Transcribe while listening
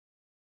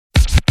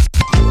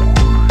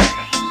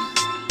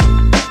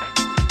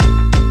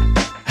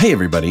Hey,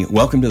 everybody.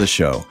 Welcome to the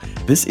show.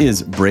 This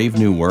is Brave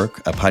New Work,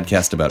 a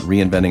podcast about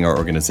reinventing our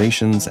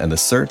organizations and the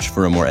search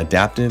for a more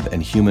adaptive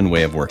and human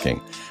way of working.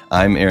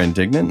 I'm Aaron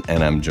Dignan,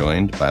 and I'm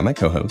joined by my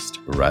co-host,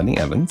 Rodney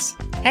Evans.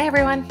 Hey,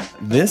 everyone.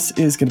 This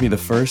is going to be the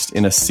first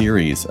in a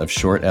series of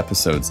short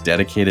episodes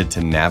dedicated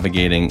to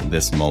navigating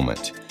this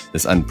moment,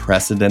 this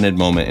unprecedented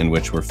moment in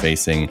which we're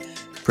facing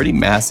pretty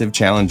massive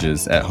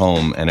challenges at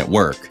home and at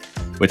work,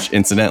 which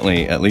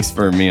incidentally, at least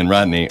for me and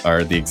Rodney,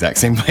 are the exact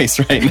same place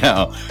right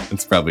now.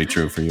 It's probably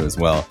true for you as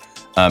well.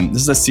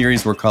 This is a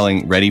series we're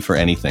calling Ready for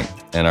Anything,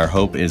 and our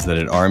hope is that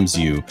it arms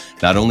you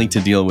not only to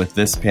deal with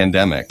this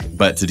pandemic,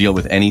 but to deal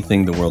with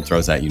anything the world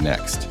throws at you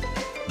next.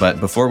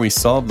 But before we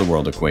solve the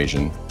world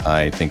equation,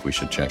 I think we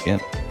should check in.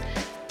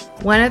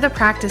 One of the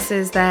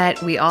practices that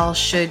we all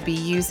should be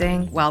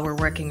using while we're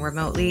working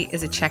remotely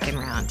is a check-in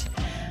round.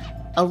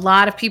 A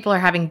lot of people are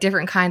having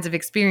different kinds of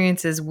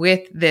experiences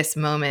with this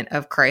moment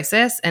of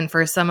crisis. And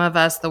for some of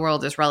us, the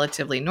world is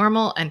relatively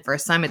normal. And for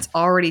some, it's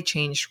already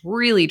changed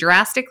really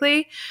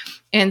drastically.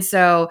 And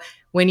so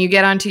when you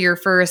get onto your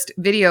first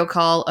video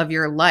call of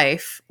your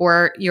life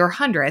or your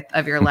 100th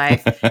of your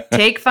life,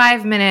 take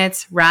 5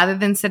 minutes rather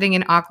than sitting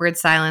in awkward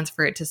silence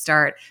for it to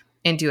start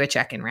and do a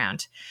check-in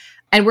round.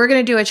 And we're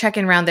going to do a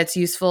check-in round that's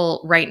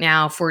useful right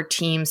now for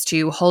teams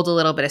to hold a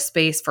little bit of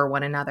space for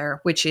one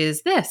another, which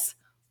is this.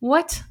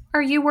 What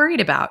are you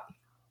worried about?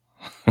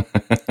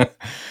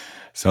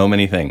 So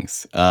many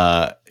things.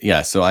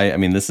 So I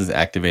mean, this is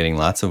activating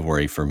lots of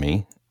worry for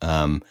me.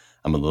 I'm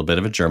a little bit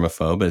of a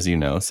germaphobe, as you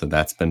know, so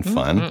that's been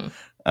fun.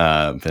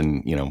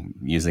 Been,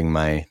 using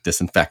my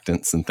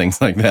disinfectants and things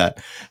like that.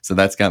 So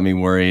that's got me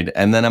worried.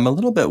 And then I'm a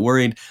little bit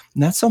worried,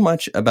 not so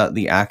much about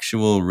the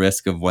actual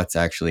risk of what's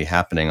actually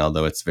happening,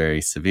 although it's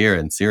very severe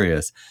and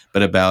serious,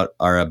 but about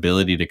our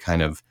ability to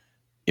kind of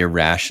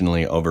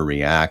irrationally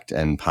overreact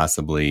and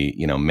possibly,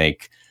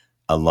 make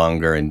a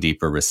longer and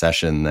deeper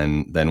recession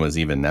than was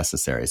even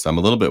necessary. So I'm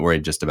a little bit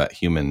worried just about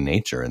human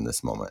nature in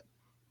this moment.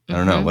 I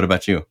don't know. What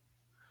about you?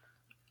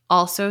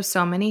 Also,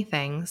 so many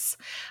things.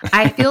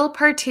 I feel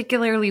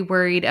particularly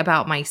worried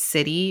about my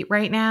city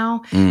right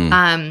now.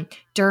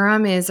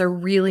 Durham is a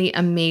really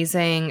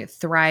amazing,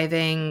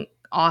 thriving,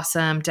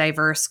 awesome,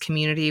 diverse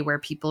community where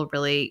people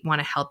really want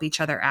to help each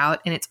other out.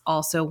 And it's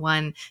also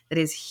one that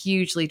is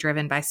hugely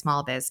driven by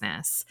small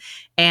business.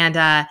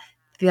 And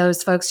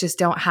those folks just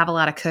don't have a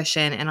lot of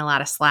cushion and a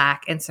lot of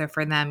slack. And so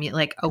for them,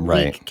 like a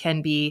week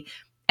can be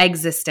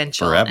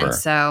existential. Forever. And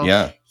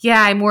so,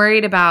 I'm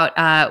worried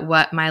about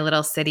what my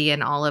little city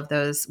and all of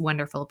those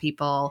wonderful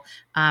people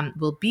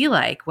will be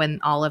like when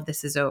all of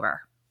this is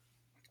over.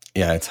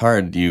 Yeah, it's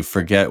hard. You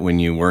forget when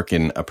you work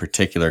in a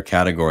particular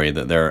category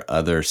that there are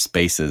other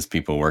spaces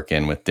people work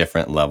in with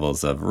different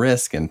levels of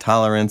risk and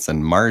tolerance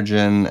and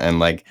margin. And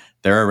like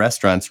there are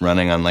restaurants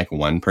running on like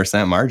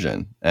 1%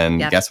 margin.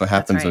 And guess what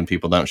happens when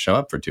people don't show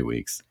up for 2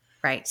 weeks?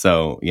 Right.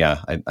 So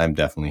yeah, I'm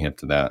definitely hip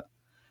to that.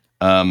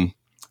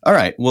 All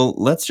right. Well,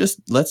 let's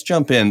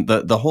jump in.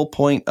 The whole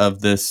point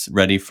of this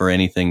Ready for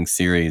Anything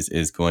series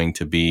is going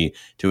to be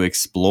to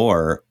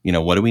explore,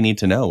 what do we need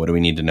to know? What do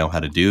we need to know how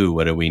to do?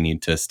 What do we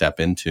need to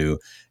step into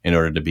in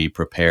order to be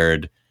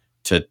prepared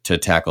to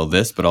tackle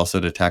this, but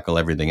also to tackle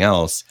everything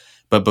else?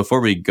 But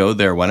before we go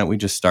there, why don't we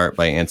just start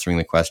by answering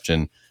the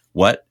question,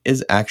 what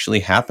is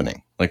actually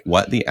happening? Like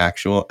what the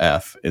actual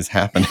F is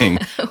happening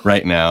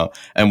right now?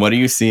 And what are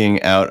you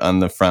seeing out on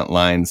the front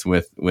lines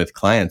with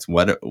clients?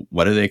 What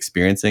are they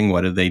experiencing?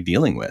 What are they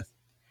dealing with?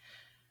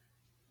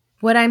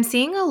 What I'm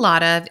seeing a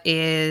lot of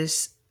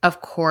is,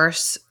 of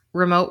course,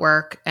 remote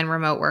work and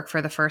remote work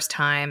for the first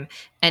time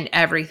and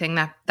everything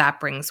that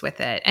brings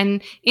with it.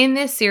 And in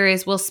this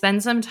series, we'll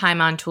spend some time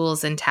on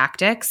tools and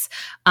tactics.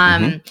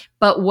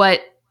 But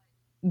what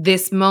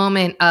this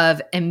moment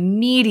of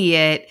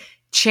immediate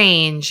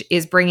change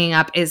is bringing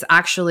up is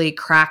actually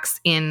cracks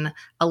in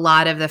a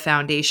lot of the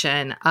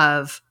foundation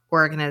of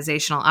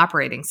organizational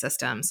operating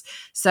systems.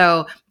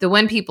 So the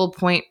one people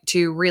point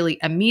to really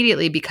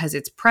immediately because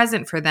it's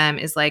present for them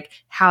is like,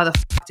 how the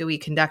fuck do we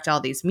conduct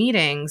all these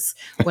meetings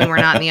when we're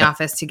not in the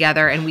office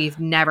together? And we've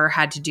never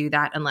had to do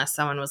that unless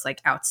someone was like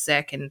out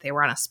sick and they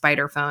were on a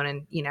spider phone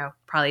and,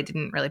 probably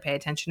didn't really pay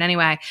attention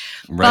anyway.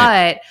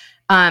 Right. But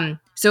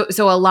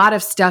So a lot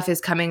of stuff is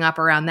coming up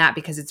around that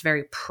because it's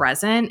very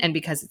present and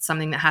because it's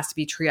something that has to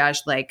be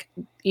triaged like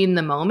in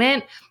the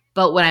moment.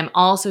 But what I'm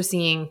also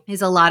seeing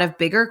is a lot of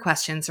bigger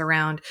questions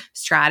around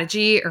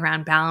strategy,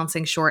 around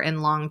balancing short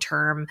and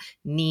long-term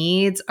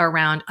needs,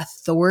 around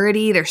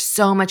authority. There's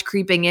so much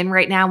creeping in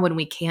right now when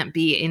we can't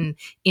be in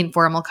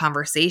informal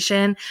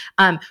conversation.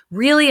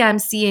 Really, I'm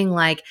seeing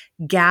like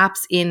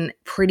gaps in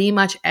pretty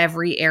much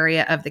every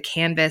area of the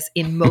canvas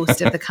in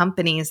most of the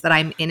companies that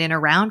I'm in and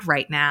around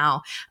right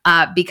now,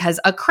 because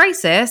a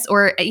crisis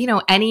or,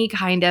 any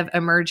kind of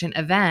emergent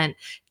event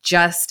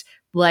just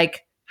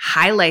like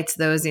highlights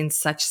those in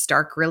such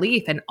stark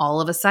relief. And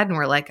all of a sudden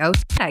we're like, oh,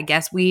 I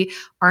guess we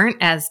aren't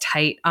as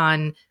tight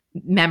on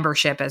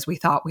membership as we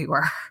thought we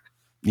were.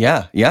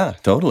 Yeah,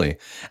 totally.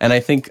 And I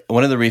think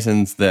one of the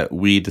reasons that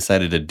we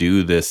decided to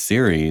do this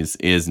series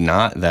is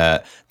not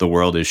that the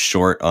world is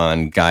short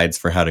on guides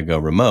for how to go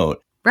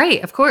remote.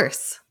 Right, of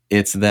course.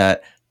 It's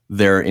that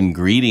there are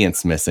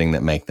ingredients missing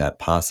that make that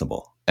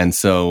possible. And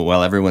so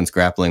while everyone's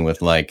grappling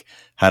with like,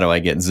 how do I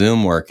get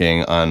Zoom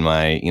working on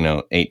my,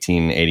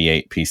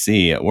 1888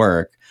 PC at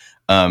work?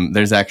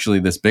 There's actually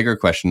this bigger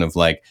question of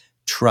like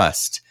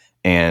trust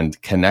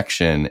and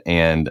connection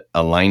and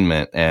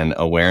alignment and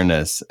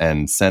awareness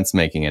and sense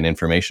making and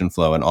information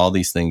flow and all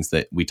these things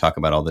that we talk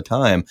about all the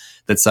time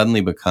that suddenly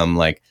become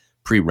like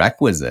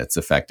prerequisites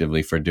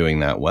effectively for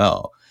doing that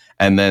well.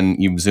 And then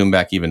you zoom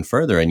back even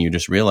further and you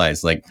just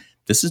realize like,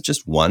 this is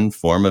just one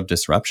form of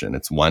disruption.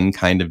 It's one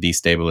kind of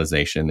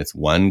destabilization. It's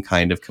one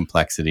kind of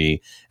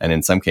complexity. And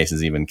in some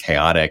cases, even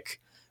chaotic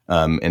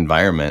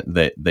environment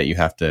that you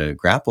have to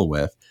grapple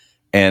with.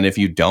 And if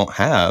you don't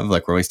have,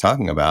 like we're always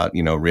talking about,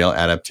 real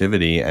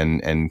adaptivity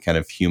and kind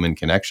of human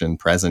connection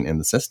present in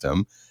the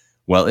system,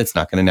 well, it's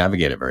not going to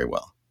navigate it very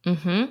well.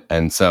 Mm-hmm.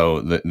 And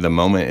so the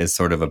moment is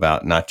sort of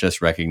about not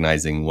just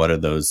recognizing what are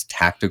those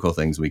tactical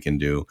things we can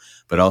do,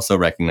 but also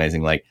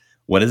recognizing like,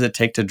 what does it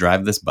take to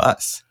drive this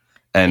bus?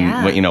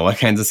 And what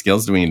kinds of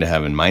skills do we need to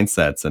have in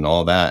mindsets and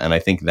all that? And I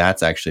think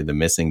that's actually the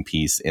missing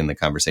piece in the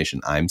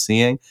conversation I'm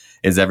seeing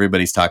is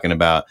everybody's talking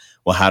about,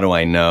 well, how do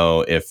I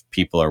know if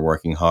people are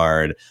working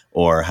hard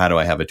or how do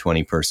I have a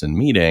 20-person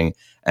meeting?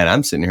 And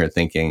I'm sitting here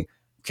thinking,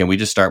 can we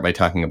just start by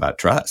talking about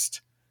trust?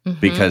 Mm-hmm.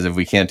 Because if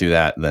we can't do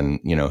that, then,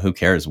 who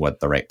cares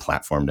what the right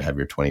platform to have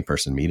your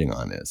 20-person meeting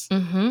on is?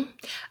 Mm-hmm.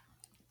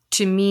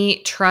 To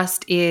me,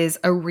 trust is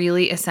a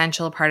really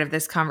essential part of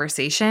this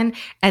conversation.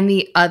 And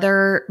the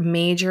other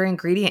major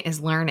ingredient is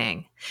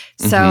learning.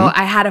 So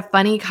I had a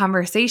funny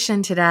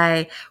conversation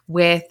today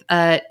with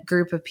a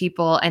group of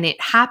people, and it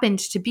happened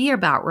to be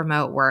about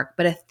remote work.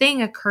 But a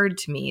thing occurred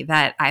to me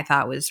that I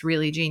thought was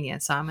really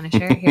genius. So I'm going to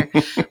share it here,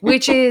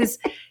 which is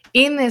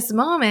in this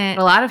moment,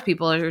 a lot of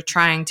people are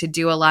trying to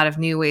do a lot of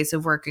new ways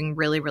of working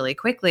really, really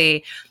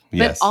quickly.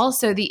 But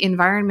also the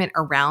environment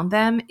around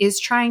them is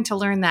trying to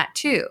learn that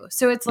too.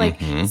 So it's like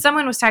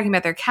someone was talking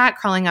about their cat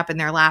crawling up in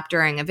their lap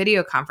during a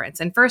video conference.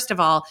 And first of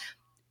all,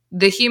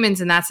 the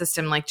humans in that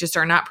system like just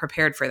are not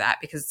prepared for that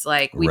because it's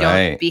like we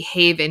don't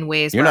behave in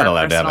ways where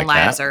our personal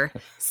lives are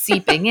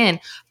seeping in.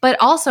 But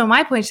also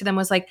my point to them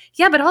was like,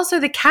 yeah, but also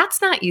the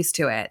cat's not used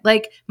to it.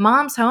 Like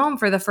mom's home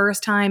for the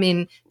first time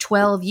in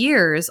 12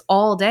 years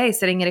all day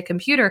sitting at a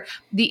computer.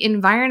 The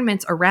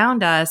environments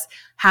around us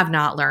have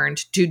not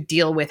learned to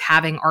deal with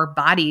having our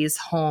bodies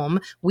home.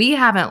 We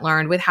haven't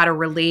learned with how to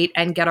relate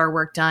and get our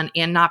work done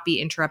and not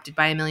be interrupted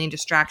by a million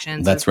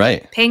distractions. That's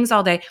right. Pings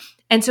all day.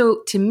 And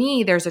so to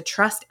me, there's a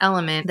trust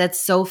element that's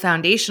so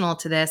foundational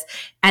to this.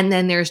 And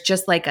then there's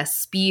just like a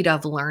speed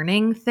of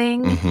learning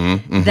thing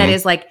that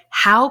is like,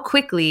 how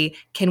quickly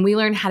can we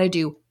learn how to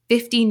do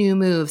 50 new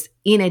moves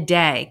in a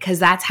day? Because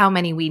that's how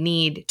many we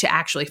need to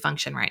actually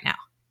function right now.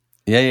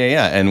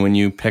 Yeah. And when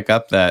you pick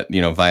up that,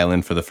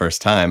 violin for the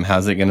first time,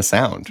 how's it going to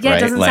sound? Yeah, right?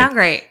 It doesn't sound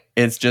great.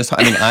 It's just,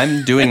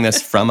 I'm doing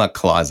this from a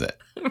closet.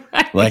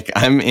 Right. Like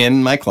I'm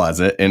in my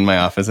closet in my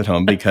office at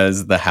home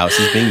because the house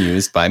is being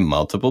used by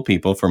multiple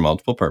people for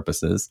multiple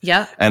purposes.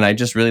 Yeah. And I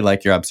just really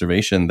like your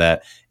observation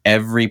that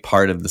every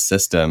part of the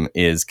system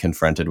is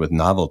confronted with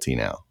novelty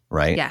now,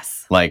 right?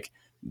 Yes. Like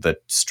the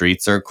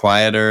streets are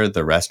quieter.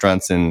 The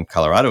restaurants in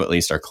Colorado, at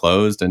least, are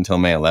closed until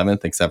May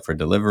 11th, except for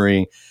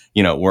delivery.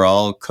 We're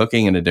all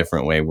cooking in a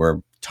different way. We're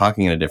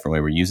talking in a different way.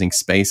 We're using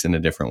space in a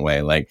different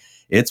way. Like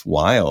it's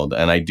wild.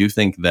 And I do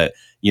think that,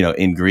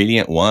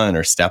 ingredient one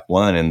or step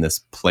one in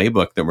this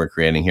playbook that we're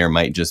creating here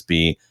might just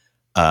be,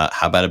 how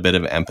about a bit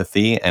of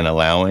empathy and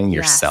allowing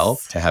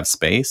yourself to have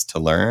space to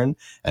learn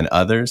and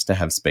others to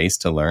have space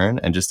to learn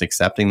and just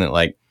accepting that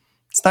like,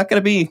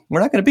 we're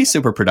not going to be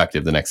super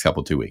productive the next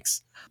 2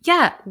 weeks.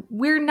 Yeah,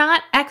 we're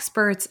not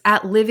experts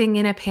at living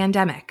in a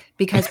pandemic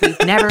because we've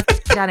never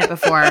done it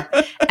before.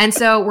 And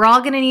so we're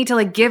all going to need to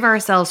like give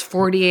ourselves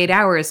 48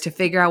 hours to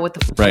figure out what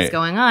the is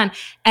going on.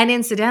 And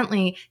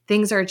incidentally,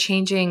 things are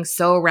changing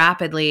so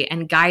rapidly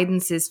and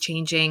guidance is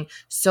changing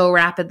so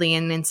rapidly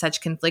and in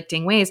such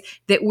conflicting ways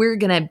that we're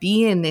going to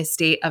be in this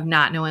state of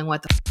not knowing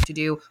what the to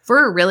do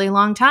for a really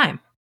long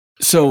time.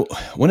 So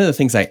one of the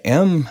things I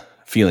am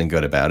feeling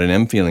good about and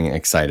am feeling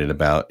excited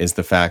about is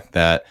the fact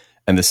that,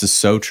 and this is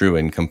so true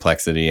in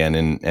complexity and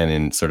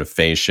in sort of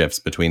phase shifts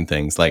between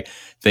things, like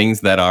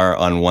things that are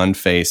on one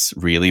face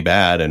really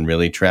bad and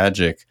really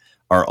tragic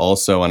are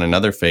also on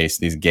another face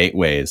these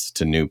gateways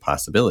to new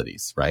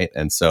possibilities, right?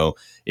 And so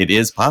it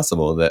is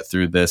possible that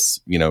through this,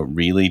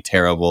 really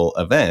terrible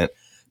event,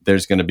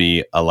 there's going to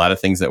be a lot of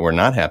things that we're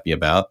not happy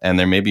about. And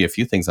there may be a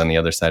few things on the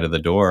other side of the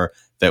door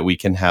that we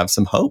can have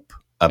some hope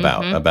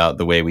about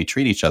the way we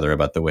treat each other,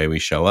 about the way we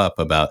show up,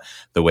 about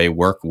the way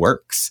work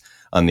works.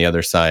 on the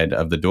other side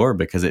of the door,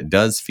 because it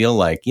does feel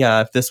like,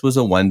 yeah, if this was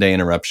a 1-day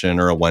interruption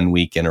or a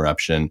 1-week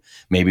interruption,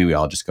 maybe we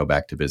all just go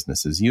back to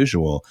business as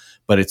usual.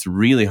 But it's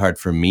really hard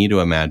for me to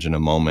imagine a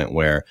moment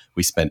where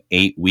we spent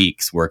 8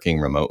 weeks working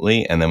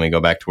remotely and then we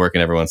go back to work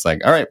and everyone's like,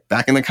 all right,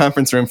 back in the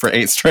conference room for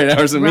 8 straight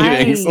hours of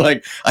meetings.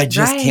 Like, I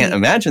just can't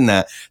imagine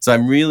that. So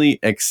I'm really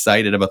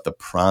excited about the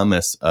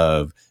promise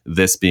of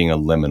this being a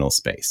liminal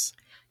space.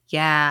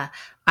 Yeah,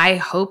 I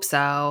hope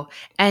so.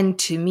 And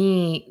to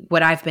me,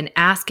 what I've been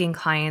asking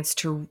clients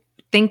to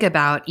think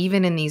about,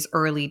 even in these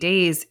early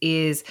days,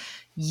 is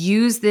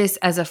use this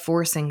as a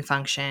forcing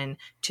function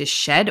to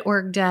shed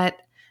org debt,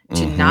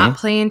 to not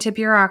play into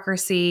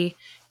bureaucracy,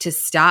 to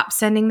stop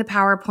sending the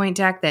PowerPoint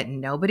deck that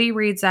nobody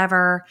reads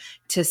ever,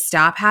 to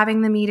stop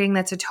having the meeting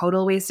that's a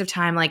total waste of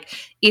time. Like,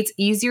 it's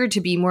easier to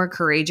be more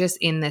courageous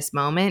in this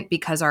moment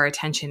because our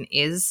attention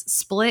is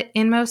split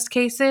in most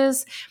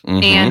cases,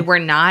 and we're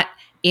not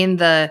in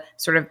the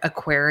sort of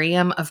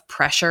aquarium of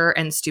pressure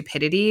and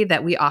stupidity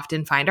that we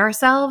often find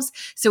ourselves.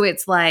 So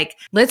it's like,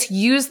 let's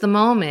use the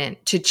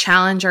moment to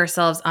challenge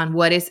ourselves on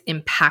what is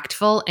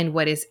impactful and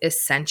what is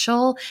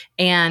essential,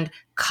 and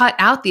cut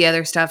out the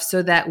other stuff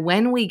so that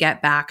when we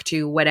get back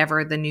to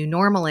whatever the new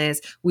normal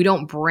is, we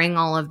don't bring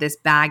all of this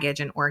baggage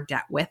and org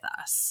debt with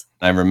us.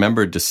 I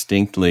remember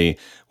distinctly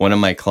one of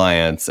my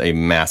clients, a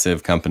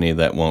massive company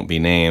that won't be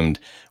named,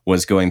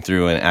 was going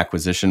through an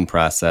acquisition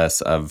process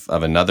of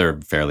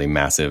another fairly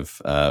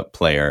massive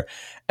player.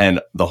 And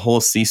the whole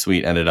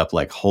C-suite ended up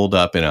like holed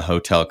up in a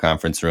hotel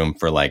conference room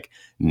for like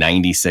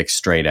 96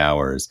 straight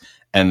hours.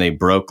 And they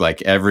broke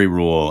like every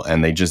rule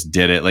and they just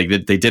did it. Like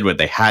they did what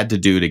they had to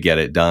do to get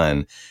it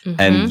done.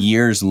 And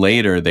years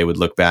later, they would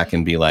look back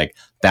and be like,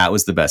 that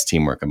was the best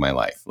teamwork of my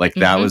life. Like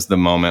that was the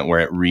moment where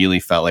it really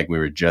felt like we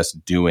were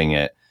just doing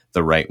it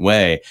the right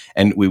way.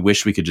 And we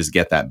wish we could just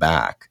get that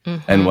back.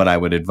 And what I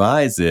would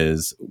advise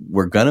is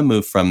we're going to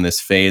move from this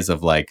phase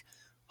of like,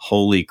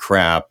 holy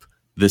crap,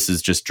 this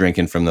is just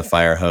drinking from the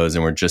fire hose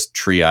and we're just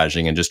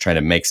triaging and just trying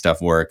to make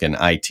stuff work. And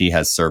IT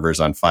has servers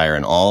on fire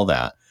and all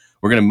that.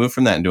 We're going to move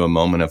from that into a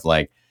moment of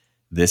like,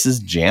 this is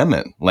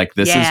jamming. Like,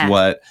 this is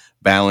what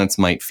balance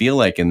might feel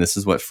like. And this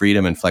is what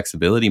freedom and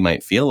flexibility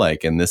might feel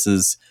like. And this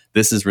is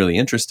really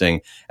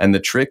interesting. And the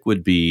trick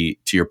would be,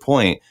 to your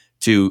point,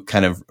 to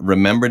kind of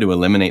remember to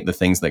eliminate the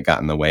things that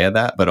got in the way of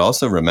that, but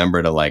also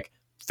remember to like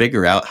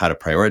figure out how to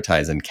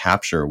prioritize and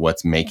capture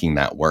what's making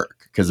that work.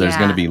 Because there's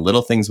going to be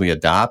little things we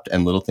adopt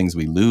and little things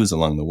we lose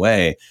along the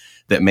way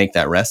that make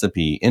that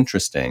recipe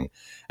interesting.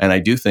 And I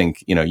do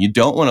think, you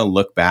don't want to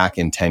look back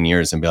in 10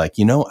 years and be like,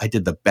 I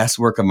did the best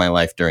work of my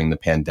life during the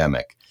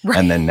pandemic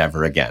and then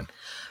never again.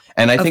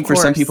 And I think for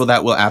some people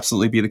that will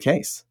absolutely be the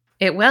case.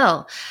 It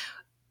will.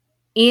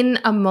 In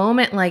a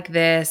moment like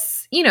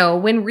this,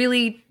 when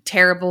really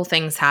terrible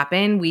things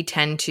happen, we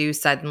tend to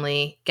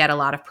suddenly get a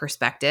lot of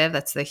perspective.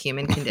 That's the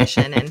human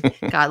condition, and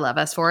God love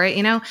us for it,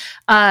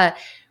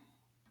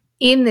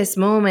 In this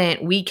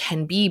moment, we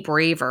can be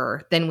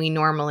braver than we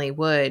normally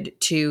would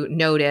to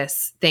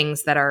notice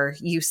things that are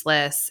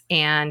useless,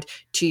 and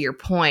to your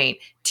point,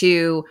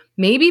 to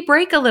maybe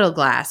break a little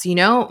glass,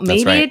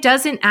 maybe it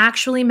doesn't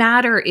actually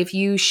matter if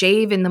you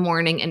shave in the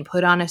morning and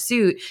put on a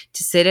suit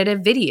to sit at a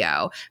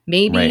video.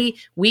 Maybe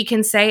we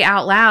can say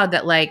out loud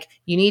that like,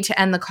 you need to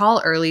end the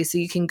call early so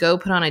you can go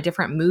put on a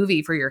different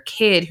movie for your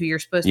kid who you're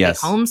supposed to be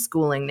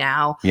homeschooling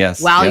now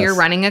while you're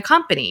running a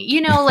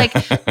company.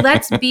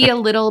 Let's be a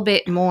little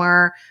bit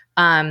more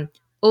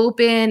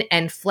open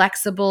and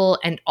flexible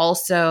and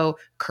also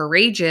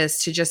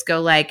courageous to just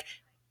go like,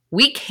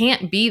 we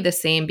can't be the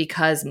same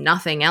because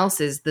nothing else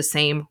is the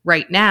same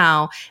right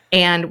now.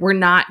 And we're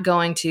not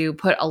going to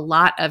put a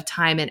lot of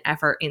time and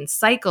effort in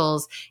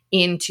cycles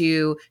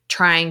into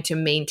trying to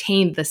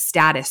maintain the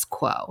status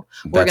quo.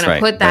 We're going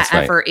to put that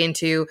effort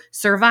into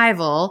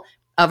survival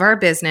of our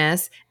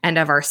business and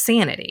of our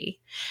sanity.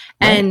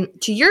 And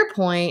to your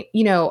point,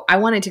 I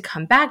wanted to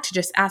come back to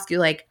just ask you,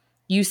 like,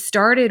 you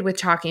started with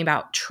talking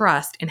about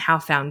trust and how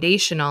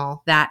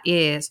foundational that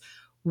is.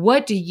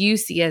 What do you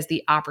see as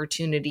the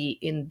opportunity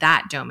in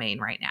that domain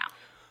right now?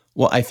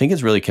 Well, I think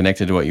it's really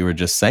connected to what you were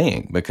just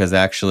saying, because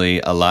actually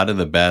a lot of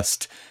the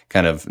best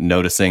kind of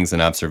noticings and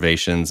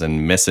observations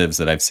and missives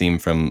that I've seen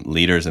from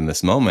leaders in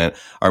this moment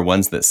are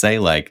ones that say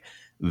like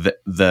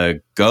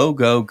the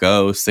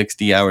go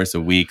 60 hours a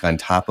week on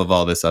top of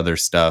all this other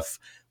stuff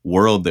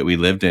world that we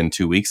lived in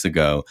 2 weeks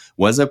ago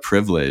was a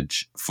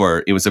privilege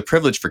for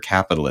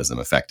capitalism,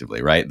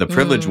 effectively, right? The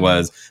privilege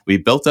was we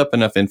built up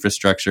enough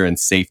infrastructure and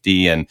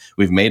safety, and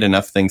we've made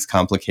enough things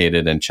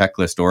complicated and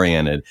checklist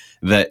oriented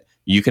that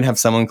you can have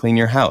someone clean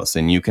your house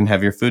and you can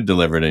have your food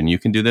delivered and you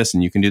can do this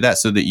and you can do that,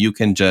 so that you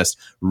can just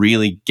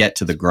really get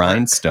to the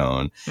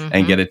grindstone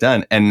and get it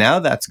done. And now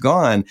that's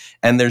gone,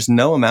 and there's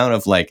no amount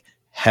of like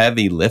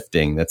heavy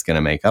lifting that's going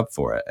to make up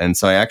for it. And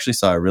so I actually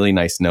saw a really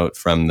nice note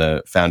from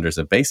the founders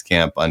of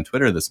Basecamp on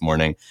Twitter this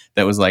morning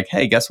that was like,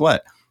 hey, guess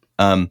what?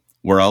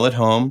 We're all at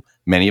home.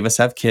 Many of us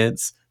have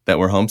kids. that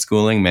we're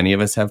homeschooling. Many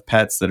of us have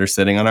pets that are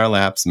sitting on our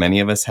laps. Many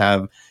of us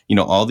have,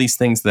 all these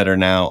things that are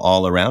now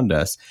all around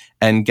us.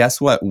 And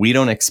guess what? We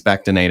don't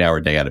expect an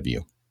 8-hour day out of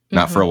you,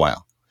 not for a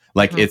while.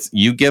 Like it's,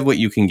 you give what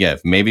you can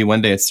give. Maybe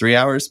one day it's 3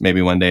 hours.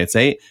 Maybe one day it's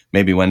 8.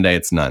 Maybe one day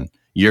it's none.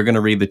 You're going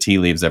to read the tea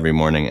leaves every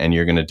morning and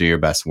you're going to do your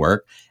best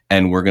work.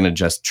 And we're going to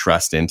just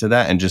trust into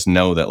that and just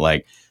know that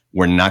like,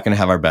 we're not going to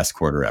have our best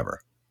quarter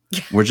ever.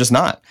 We're just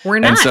not. We're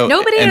not.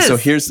 Nobody is. And so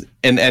here's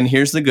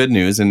here's the good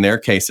news in their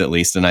case, at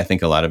least. And I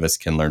think a lot of us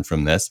can learn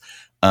from this.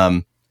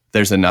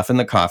 There's enough in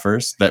the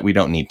coffers that we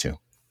don't need to,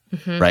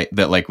 right?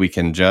 That like we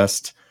can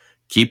just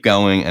keep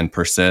going and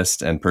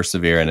persist and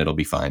persevere and it'll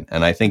be fine.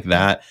 And I think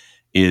that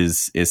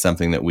is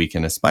something that we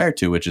can aspire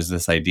to, which is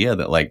this idea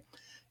that like,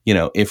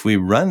 if we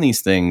run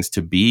these things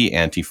to be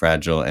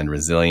anti-fragile and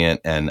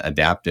resilient and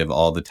adaptive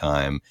all the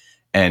time,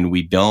 and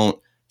we don't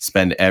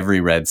spend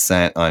every red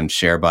cent on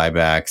share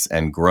buybacks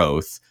and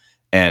growth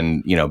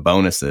and,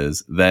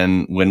 bonuses,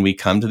 then when we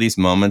come to these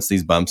moments,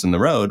 these bumps in the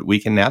road, we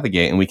can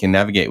navigate and we can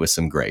navigate with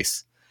some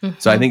grace.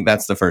 So I think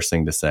that's the first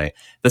thing to say.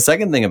 The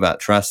second thing about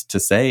trust to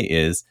say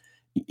is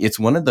it's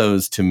one of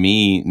those, to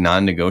me,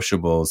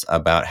 non-negotiables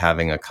about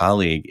having a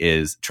colleague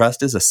is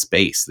trust is a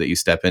space that you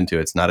step into.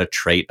 It's not a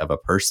trait of a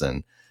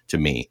person to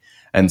me.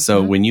 And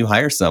so when you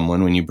hire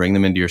someone, when you bring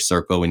them into your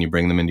circle, when you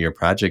bring them into your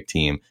project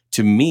team,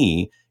 to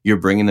me, you're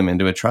bringing them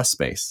into a trust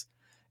space.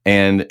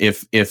 And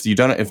if they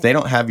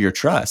don't have your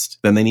trust,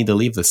 then they need to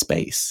leave the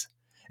space.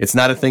 It's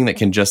not a thing that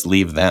can just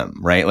leave them,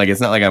 right? Like,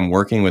 it's not like I'm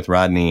working with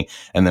Rodney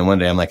and then one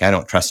day I'm like, I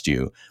don't trust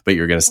you, but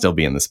you're going to still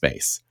be in the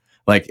space.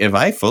 Like, if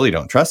I fully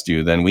don't trust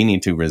you, then we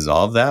need to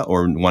resolve that,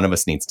 or one of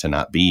us needs to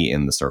not be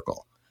in the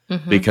circle.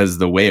 Because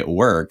the way it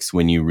works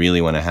when you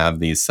really want to have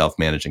these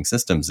self-managing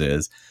systems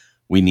is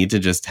we need to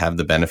just have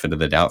the benefit of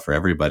the doubt for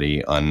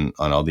everybody on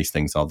all these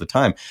things all the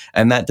time.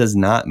 And that does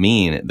not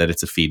mean that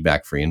it's a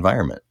feedback-free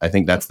environment. I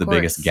think that's the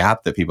biggest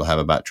gap that people have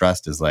about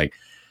trust is like,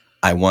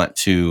 I want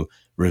to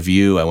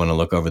review, I want to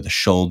look over the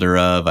shoulder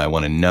of, I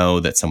want to know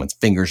that someone's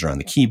fingers are on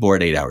the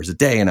keyboard 8 hours a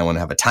day, and I want to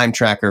have a time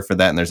tracker for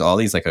that. And there's all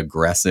these like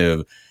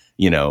aggressive,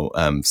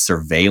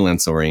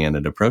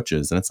 surveillance-oriented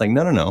approaches. And it's like,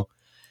 no.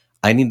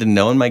 I need to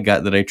know in my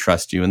gut that I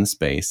trust you in the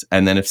space.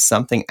 And then if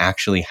something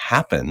actually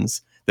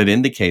happens that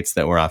indicates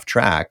that we're off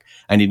track,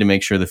 I need to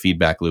make sure the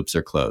feedback loops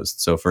are closed.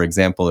 So for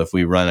example, if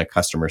we run a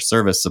customer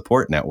service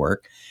support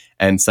network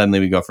and suddenly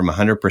we go from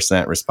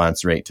 100%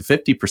 response rate to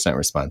 50%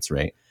 response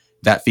rate,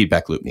 that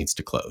feedback loop needs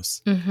to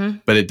close.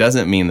 But it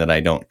doesn't mean that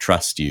I don't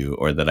trust you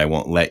or that I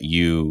won't let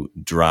you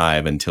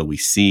drive until we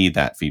see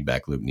that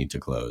feedback loop need to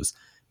close,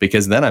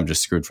 because then I'm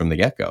just screwed from the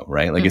get-go,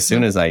 right? Like as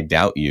soon as I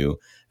doubt you,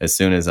 as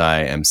soon as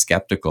I am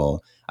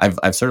skeptical,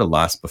 I've sort of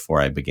lost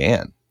before I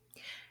began.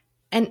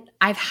 And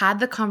I've had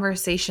the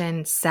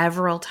conversation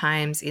several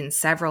times in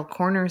several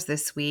corners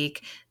this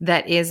week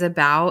that is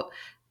about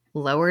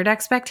lowered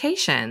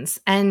expectations.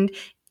 And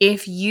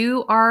if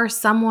you are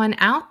someone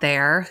out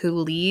there who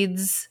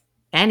leads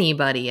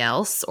anybody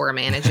else or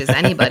manages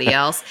anybody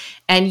else,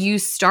 and you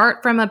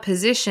start from a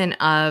position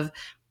of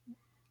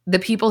the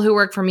people who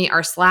work for me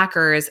are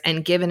slackers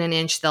and given an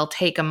inch, they'll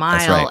take a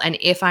mile. And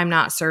if I'm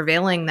not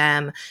surveilling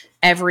them,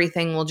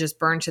 everything will just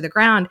burn to the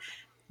ground.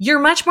 You're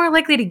much more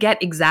likely to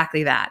get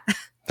exactly that.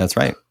 That's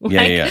right.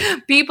 Yeah.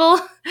 People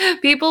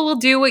will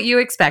do what you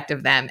expect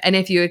of them. And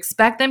if you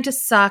expect them to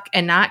suck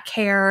and not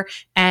care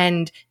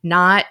and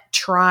not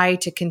try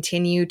to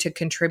continue to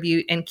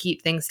contribute and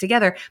keep things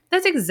together,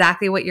 that's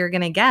exactly what you're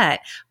going to get.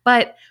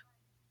 But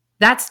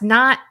that's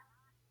not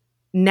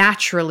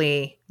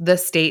naturally the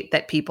state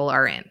that people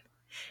are in.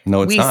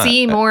 No, it's not. We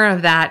see more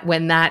of that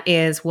when that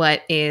is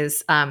what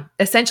is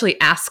essentially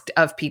asked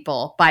of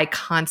people by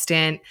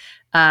constant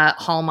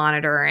hall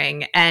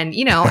monitoring. And,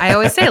 I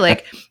always say,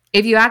 like,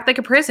 if you act like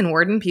a prison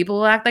warden, people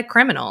will act like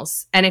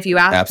criminals. And if you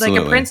act like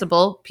a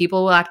principal,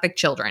 people will act like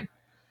children.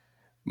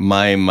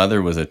 My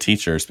mother was a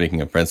teacher, speaking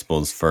of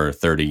principals, for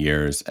 30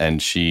 years,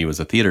 and she was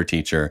a theater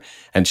teacher,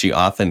 and she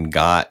often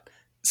got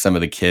some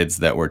of the kids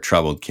that were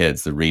troubled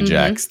kids, the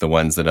rejects, the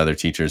ones that other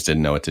teachers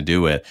didn't know what to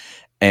do with.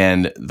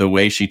 And the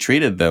way she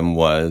treated them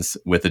was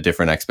with a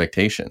different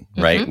expectation,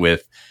 right?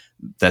 With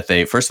that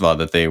they, first of all,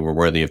 that they were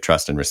worthy of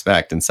trust and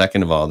respect. And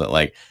second of all, that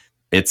like,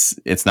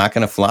 it's not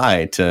going to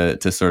fly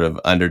to sort of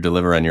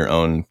under-deliver on your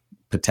own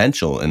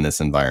potential in this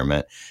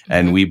environment.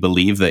 And we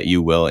believe that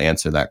you will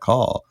answer that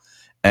call.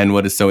 And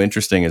what is so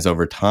interesting is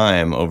over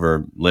time,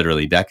 over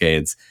literally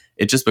decades,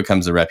 it just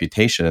becomes a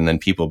reputation. And then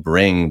people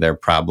bring their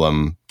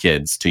problem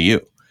kids to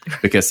you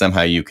because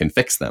somehow you can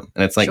fix them.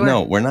 And it's like,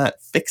 no, we're not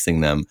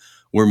fixing them.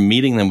 We're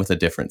meeting them with a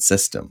different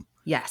system.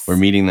 Yes. We're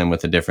meeting them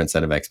with a different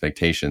set of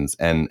expectations,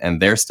 and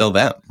they're still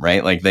them,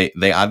 right? Like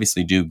they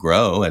obviously do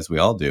grow, as we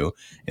all do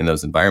in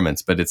those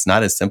environments, but it's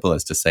not as simple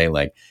as to say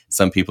like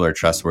some people are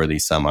trustworthy,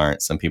 some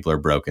aren't, some people are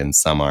broken,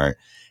 some aren't.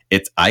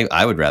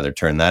 I would rather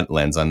turn that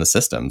lens on the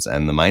systems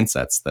and the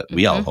mindsets that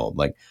we all hold.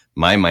 Like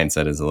my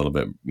mindset is a little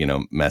bit,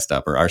 messed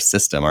up, or our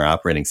system, our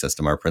operating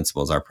system, our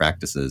principles, our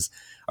practices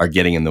are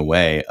getting in the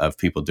way of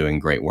people doing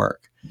great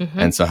work.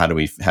 And so how do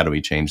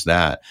we change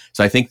that?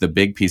 So I think the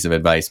big piece of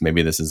advice,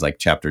 maybe this is like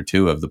chapter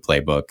 2 of the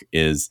playbook,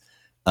 is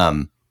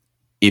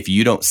if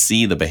you don't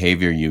see the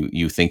behavior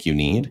you think you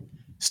need,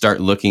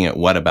 start looking at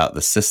what about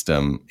the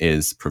system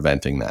is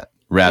preventing that,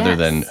 rather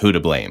than who to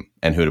blame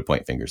and who to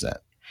point fingers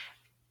at.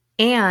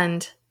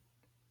 And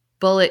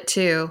bullet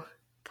 2,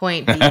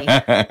 point B,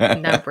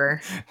 number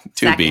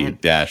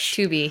 2B dash.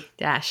 2B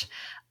dash.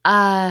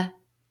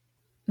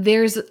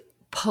 There's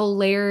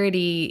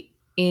polarity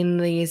in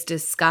these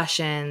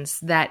discussions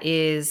that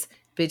is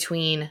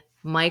between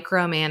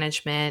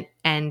micromanagement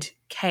and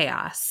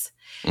chaos.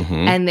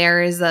 And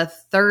there is a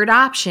third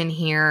option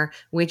here,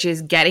 which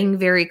is getting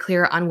very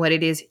clear on what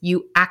it is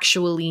you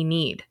actually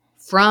need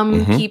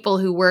from people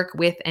who work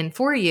with and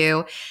for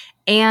you,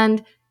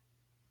 and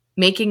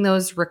making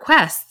those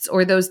requests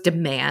or those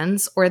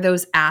demands or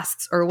those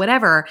asks or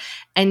whatever.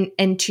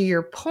 And to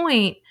your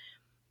point,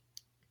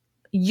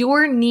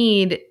 your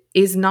need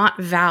is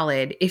not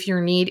valid if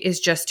your need is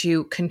just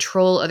to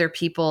control other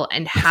people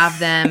and have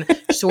them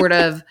sort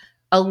of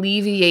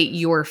alleviate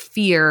your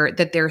fear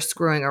that they're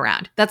screwing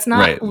around. That's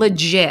not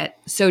legit.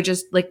 So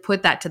just like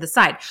put that to the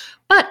side.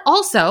 But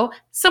also,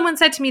 someone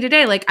said to me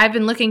today, like, I've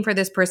been looking for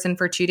this person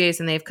for 2 days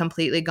and they've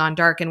completely gone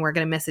dark and we're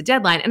going to miss a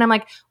deadline. And I'm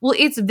like, well,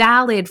 it's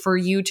valid for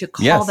you to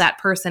call that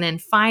person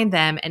and find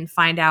them and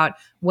find out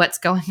what's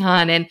going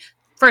on. And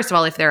first of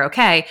all, if they're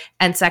okay.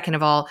 And second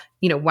of all,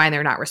 you know, why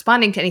they're not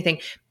responding to anything.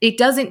 It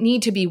doesn't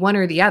need to be one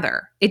or the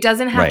other. It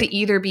doesn't have to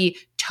either be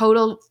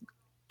total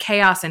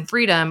chaos and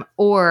freedom,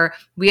 or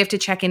we have to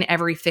check in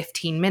every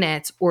 15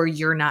 minutes, or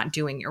you're not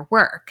doing your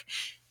work.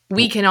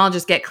 We can all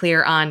just get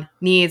clear on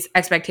needs,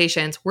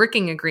 expectations,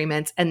 working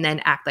agreements, and then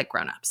act like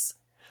grown-ups.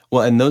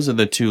 Well, and those are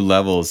the two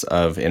levels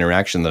of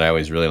interaction that I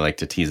always really like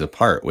to tease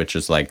apart, which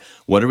is like,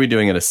 what are we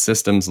doing at a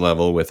systems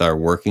level with our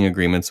working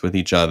agreements with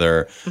each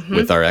other,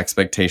 with our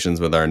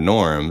expectations, with our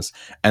norms?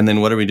 And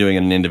then what are we doing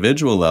at an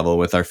individual level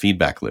with our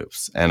feedback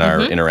loops and our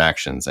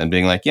interactions, and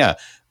being like, yeah,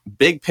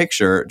 big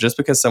picture, just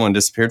because someone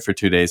disappeared for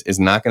 2 days is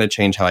not going to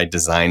change how I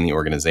design the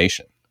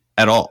organization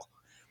at all.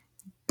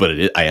 But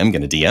I am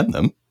going to DM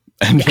them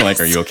and be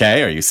like, are you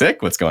okay? Are you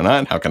sick? What's going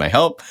on? How can I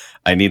help?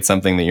 I need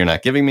something that you're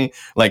not giving me.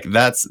 Like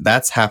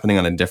that's happening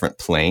on a different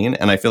plane.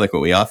 And I feel like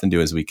what we often do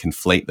is we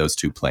conflate those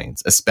two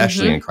planes,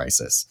 especially in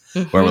crisis,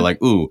 where we're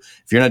like, ooh,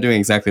 if you're not doing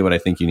exactly what I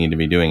think you need to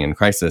be doing in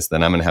crisis,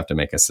 then I'm going to have to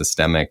make a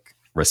systemic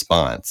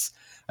response.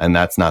 And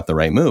that's not the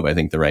right move. I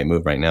think the right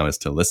move right now is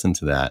to listen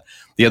to that.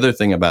 The other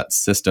thing about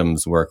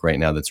systems work right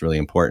now that's really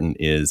important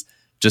is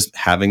just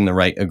having the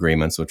right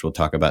agreements, which we'll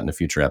talk about in a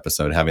future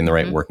episode, having the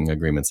right working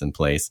agreements in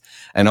place,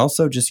 and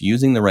also just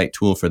using the right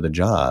tool for the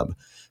job.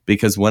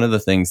 Because one of the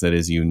things that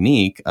is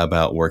unique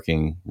about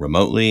working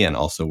remotely and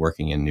also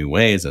working in new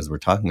ways, as we're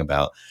talking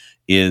about,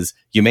 is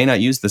you may not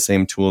use the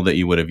same tool that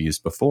you would have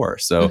used before.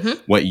 So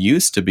what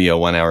used to be a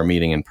 1 hour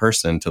meeting in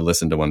person to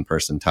listen to one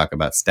person talk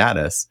about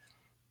status,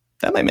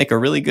 that might make a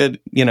really good,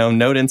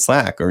 note in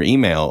Slack or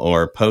email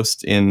or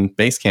post in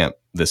Basecamp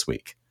this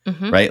week,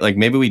 right? Like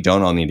maybe we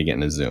don't all need to get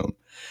into Zoom.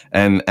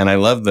 And I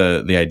love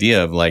the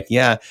idea of like,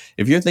 yeah,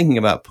 if you're thinking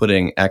about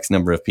putting X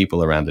number of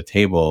people around a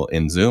table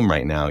in Zoom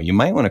right now, you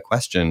might want to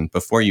question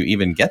before you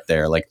even get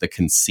there, like the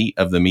conceit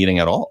of the meeting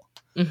at all.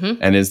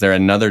 And is there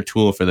another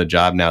tool for the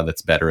job now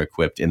that's better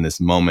equipped in this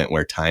moment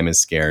where time is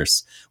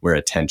scarce, where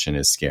attention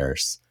is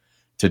scarce,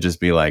 to just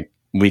be like,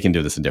 we can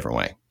do this a different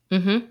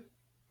way.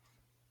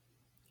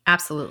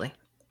 Absolutely.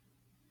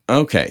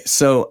 Okay,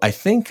 so I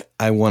think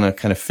I want to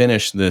kind of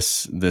finish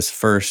this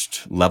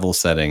first level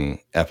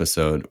setting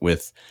episode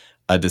with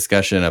a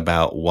discussion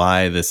about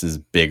why this is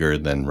bigger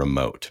than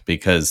remote,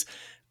 because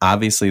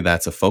obviously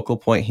that's a focal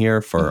point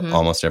here for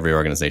almost every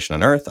organization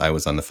on earth. I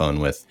was on the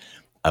phone with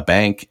a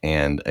bank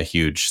and a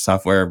huge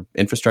software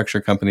infrastructure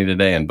company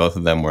today, and both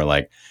of them were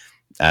like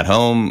at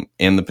home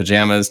in the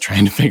pajamas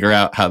trying to figure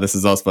out how this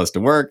is all supposed to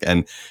work,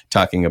 and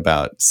talking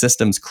about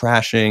systems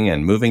crashing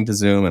and moving to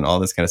Zoom and all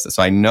this kind of stuff.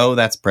 So I know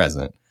that's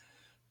present,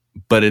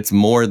 but it's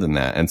more than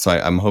that. And so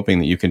I'm hoping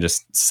that you can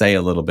just say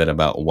a little bit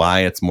about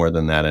why it's more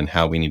than that and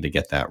how we need to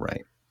get that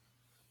right.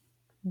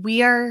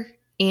 We are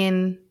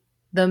in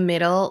the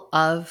middle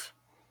of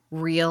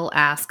real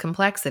ass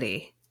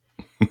complexity.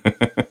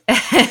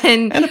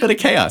 and a bit of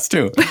chaos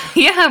too.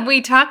 Yeah,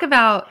 we talk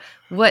about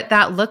what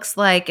that looks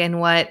like and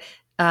what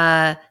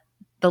the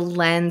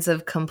lens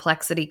of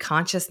complexity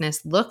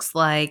consciousness looks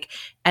like.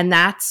 And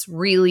that's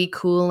really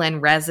cool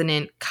and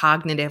resonant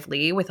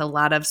cognitively with a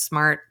lot of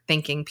smart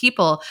thinking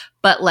people.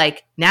 But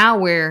like now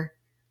we're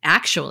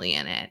actually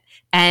in it.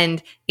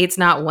 And it's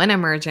not one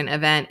emergent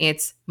event,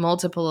 it's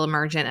multiple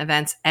emergent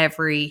events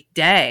every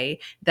day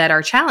that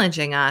are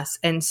challenging us.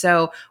 And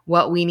so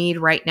what we need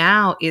right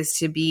now is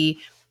to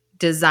be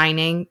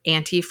designing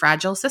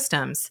anti-fragile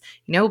systems.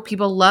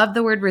 People love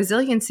the word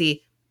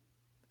resiliency.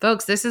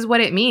 Folks, this is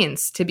what it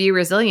means to be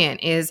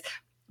resilient, is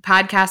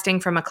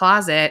podcasting from a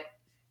closet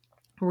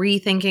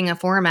rethinking a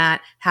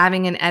format,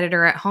 having an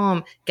editor at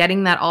home,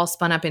 getting that all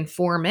spun up in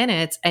 4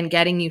 minutes and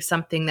getting you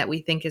something that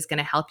we think is going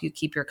to help you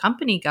keep your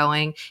company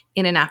going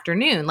in an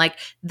afternoon. Like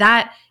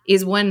that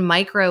is one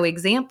micro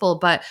example.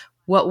 But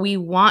what we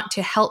want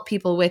to help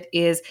people with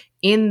is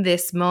in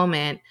this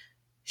moment,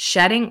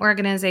 shedding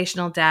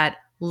organizational debt,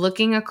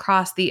 looking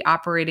across the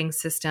operating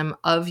system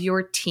of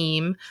your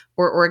team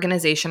or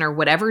organization or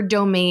whatever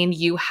domain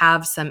you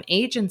have some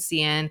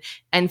agency in,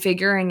 and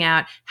figuring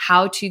out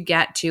how to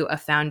get to a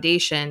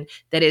foundation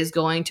that is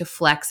going to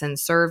flex and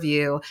serve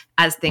you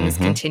as things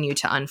continue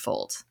to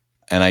unfold.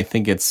 And I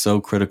think it's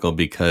so critical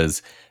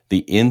because the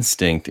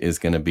instinct is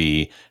going to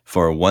be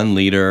for one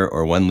leader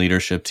or one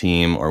leadership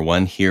team or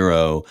one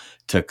hero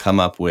to come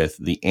up with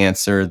the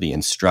answer, the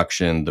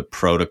instruction, the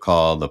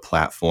protocol, the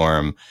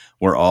platform.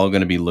 We're all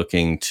going to be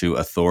looking to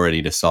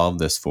authority to solve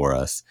this for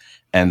us.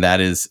 And that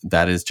is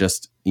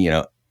just,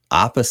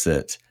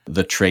 opposite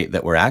the trait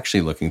that we're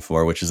actually looking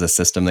for, which is a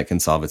system that can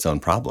solve its own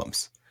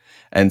problems.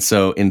 And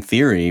so in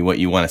theory, what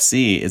you want to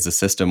see is a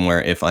system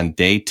where if on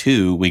day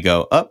 2 we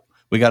go,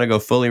 we got to go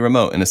fully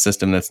remote in a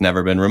system that's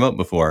never been remote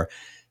before,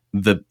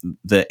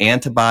 the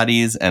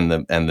antibodies and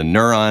the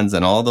neurons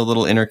and all the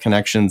little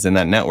interconnections in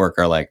that network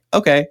are like,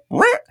 okay,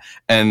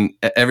 and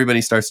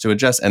everybody starts to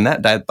adjust. And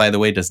that, by the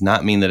way, does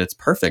not mean that it's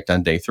perfect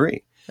on day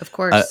 3. Of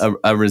course.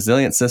 A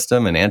resilient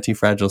system, an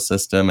anti-fragile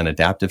system, an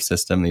adaptive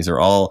system, these are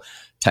all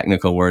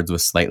technical words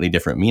with slightly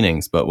different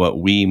meanings. But what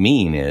we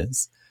mean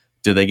is,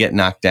 do they get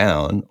knocked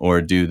down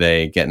or do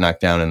they get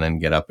knocked down and then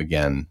get up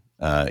again?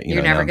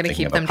 You're never going to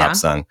keep them down.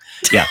 Song.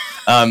 Yeah.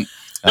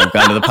 I've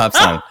gone to the pop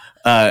song.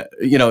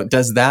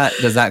 Does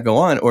that go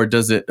on, or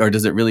does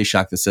it really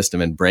shock the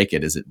system and break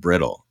it? Is it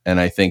brittle? And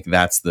I think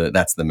that's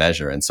the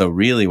measure. And so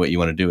really what you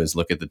want to do is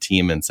look at the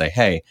team and say,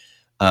 hey,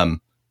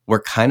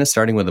 we're kind of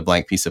starting with a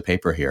blank piece of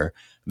paper here.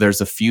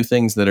 There's a few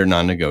things that are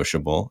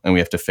non-negotiable and we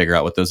have to figure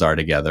out what those are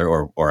together,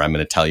 or I'm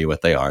going to tell you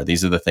what they are.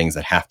 These are the things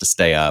that have to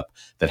stay up,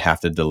 that have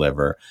to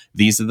deliver.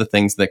 These are the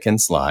things that can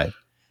slide.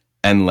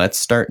 And let's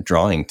start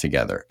drawing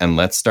together and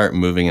let's start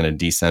moving in a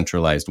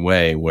decentralized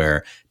way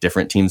where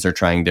different teams are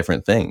trying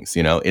different things.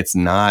 It's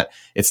not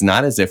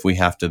as if we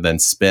have to then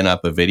spin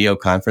up a video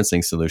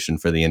conferencing solution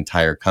for the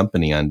entire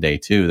company on day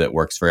 2 that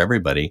works for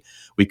everybody.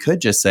 We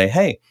could just say,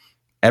 hey,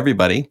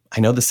 everybody, I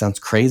know this sounds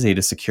crazy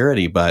to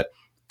security, but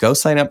go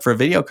sign up for a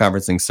video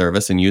conferencing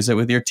service and use it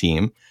with your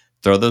team.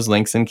 Throw those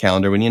links in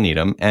Calendar when you need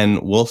them,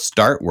 and we'll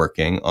start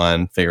working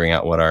on figuring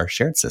out what our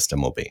shared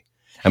system will be.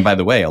 And by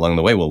the way, along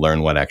the way, we'll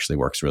learn what actually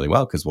works really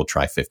well because we'll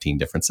try 15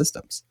 different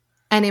systems.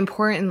 And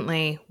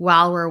importantly,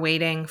 while we're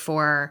waiting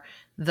for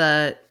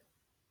the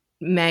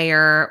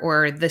mayor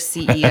or the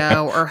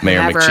CEO or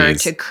whoever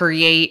to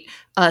create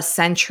a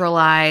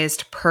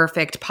centralized,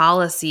 perfect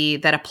policy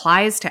that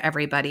applies to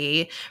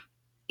everybody,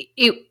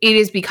 it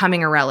is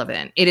becoming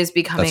irrelevant. It is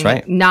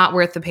becoming not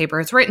worth the paper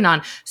it's written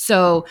on.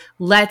 So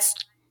let's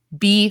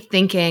be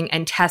thinking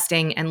and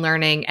testing and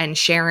learning and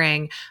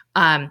sharing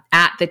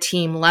at the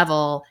team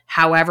level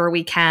however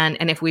we can.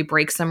 And if we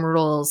break some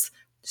rules,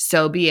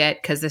 so be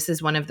it, because this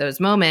is one of those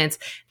moments.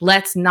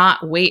 Let's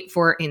not wait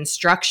for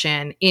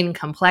instruction in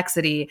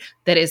complexity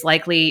that is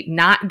likely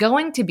not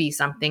going to be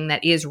something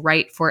that is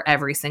right for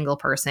every single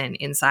person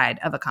inside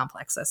of a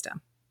complex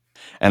system.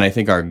 And I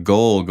think our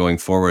goal going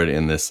forward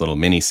in this little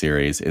mini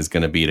series is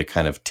going to be to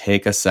kind of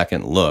take a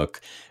second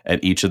look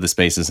at each of the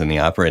spaces in the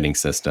operating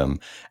system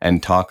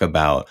and talk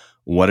about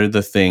what are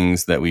the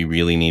things that we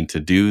really need to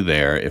do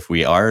there if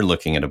we are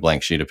looking at a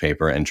blank sheet of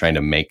paper and trying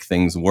to make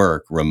things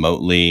work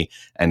remotely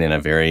and in a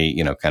very,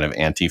 kind of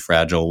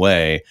anti-fragile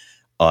way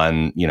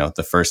on,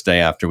 the first day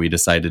after we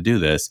decide to do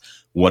this.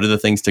 What are the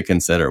things to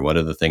consider? What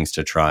are the things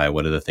to try?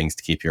 What are the things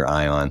to keep your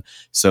eye on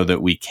so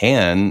that we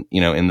can,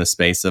 in the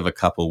space of a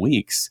couple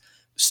weeks,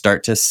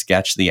 start to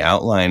sketch the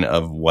outline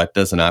of what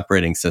does an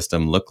operating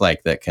system look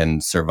like that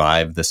can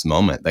survive this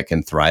moment, that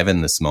can thrive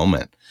in this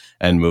moment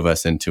and move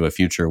us into a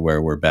future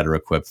where we're better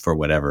equipped for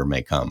whatever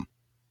may come.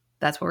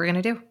 That's what we're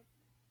going to do.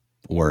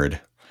 Word.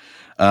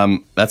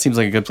 That seems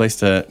like a good place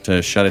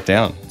to shut it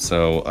down.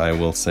 So I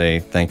will say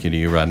thank you to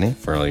you, Rodney,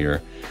 for all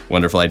your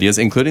wonderful ideas,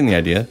 including the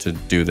idea to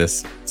do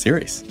this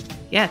series.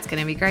 Yeah, it's going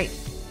to be great.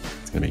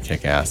 It's going to be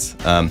kick-ass.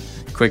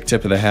 Quick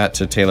tip of the hat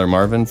to Taylor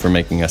Marvin for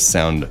making us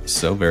sound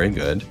so very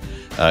good.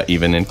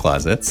 Even in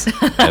closets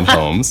and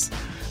homes.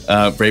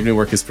 Brave New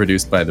Work is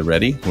produced by The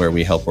Ready, where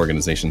we help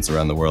organizations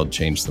around the world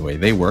change the way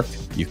they work.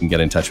 You can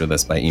get in touch with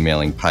us by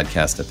emailing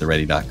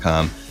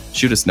podcast@theready.com.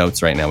 Shoot us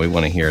notes right now. We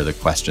want to hear the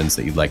questions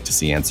that you'd like to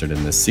see answered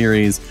in this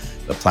series,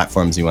 the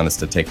platforms you want us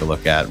to take a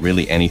look at,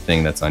 really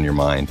anything that's on your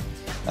mind.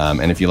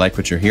 And if you like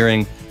what you're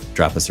hearing,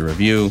 drop us a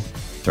review,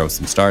 throw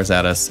some stars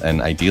at us,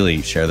 and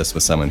ideally share this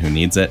with someone who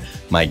needs it.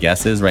 My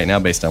guess is right now,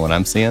 based on what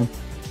I'm seeing,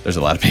 there's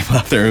a lot of people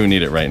out there who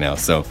need it right now.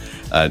 So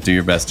do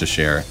your best to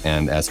share.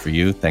 And as for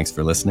you, thanks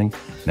for listening.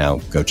 Now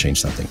go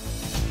change something.